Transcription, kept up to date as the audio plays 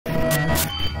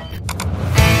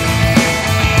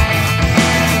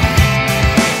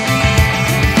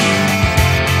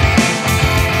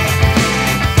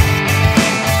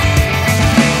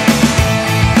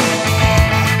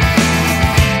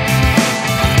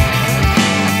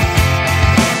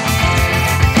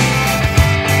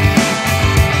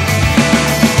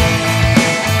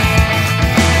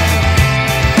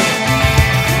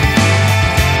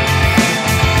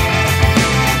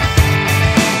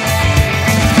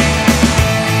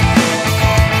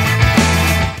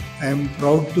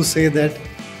Proud to say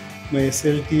that मैं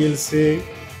SLTL से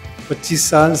 25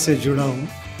 साल से जुड़ा हूँ।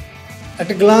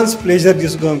 एट ग्लांस प्लेजर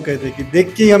जिसको हम कहते हैं कि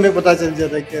देख के ही हमें पता चल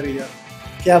जाता है कि अरे यार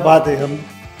क्या बात है। हम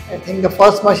I think the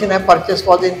first machine I purchased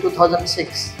was in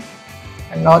 2006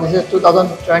 and now this is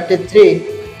 2023.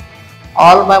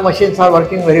 All my machines are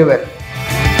working very well.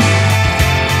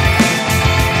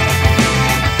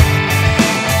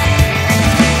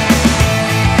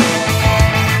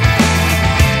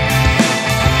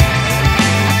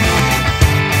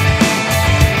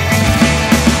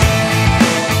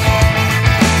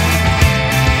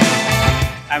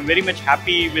 I'm very much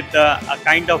happy with the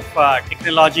kind of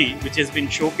technology which has been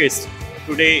showcased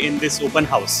today in this open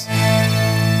house.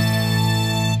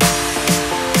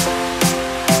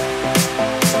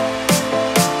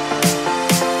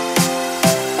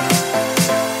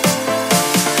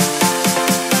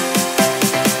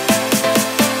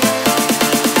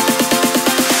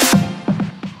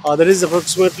 There is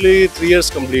approximately 3 years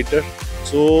completed.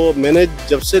 So मैंने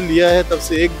जब से लिया है तब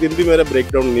से एक दिन भी मेरा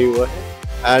breakdown नहीं हुआ है.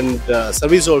 And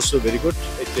service also very good.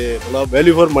 It's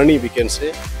value for money we can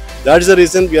say. That's the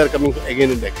reason we are coming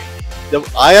again and again. जब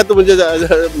आया तो मुझे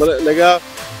लगा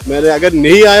मैंने अगर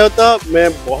नहीं आया होता मैं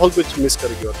बहुत कुछ मिस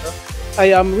कर गया होता. I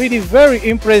am really very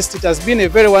impressed. It has been a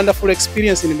very wonderful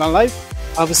experience in my life.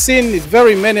 I've seen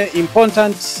very many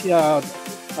important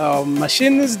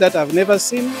machines that I've never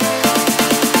seen.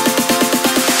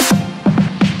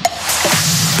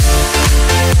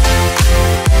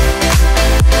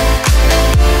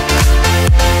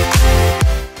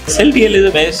 SLTL is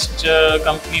the best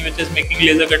company which is making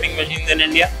laser cutting machines in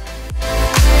India.